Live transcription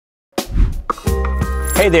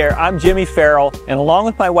Hey there, I'm Jimmy Farrell, and along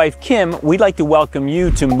with my wife Kim, we'd like to welcome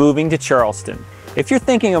you to Moving to Charleston. If you're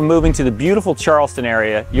thinking of moving to the beautiful Charleston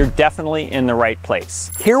area, you're definitely in the right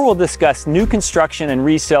place. Here we'll discuss new construction and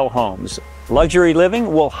resale homes. Luxury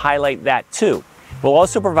living will highlight that too. We'll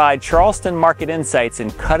also provide Charleston market insights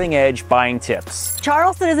and cutting-edge buying tips.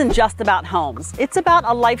 Charleston isn't just about homes, it's about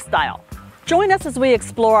a lifestyle. Join us as we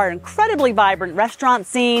explore our incredibly vibrant restaurant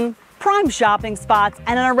scene, prime shopping spots,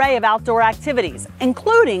 and an array of outdoor activities,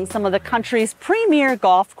 including some of the country's premier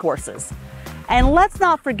golf courses. And let's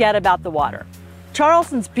not forget about the water.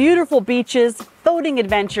 Charleston's beautiful beaches, boating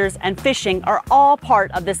adventures, and fishing are all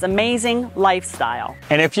part of this amazing lifestyle.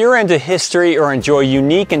 And if you're into history or enjoy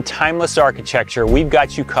unique and timeless architecture, we've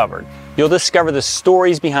got you covered. You'll discover the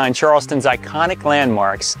stories behind Charleston's iconic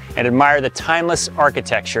landmarks and admire the timeless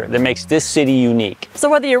architecture that makes this city unique. So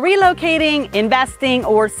whether you're relocating, investing,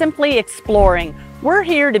 or simply exploring, we're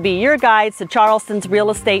here to be your guides to Charleston's real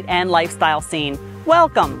estate and lifestyle scene.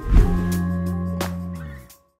 Welcome.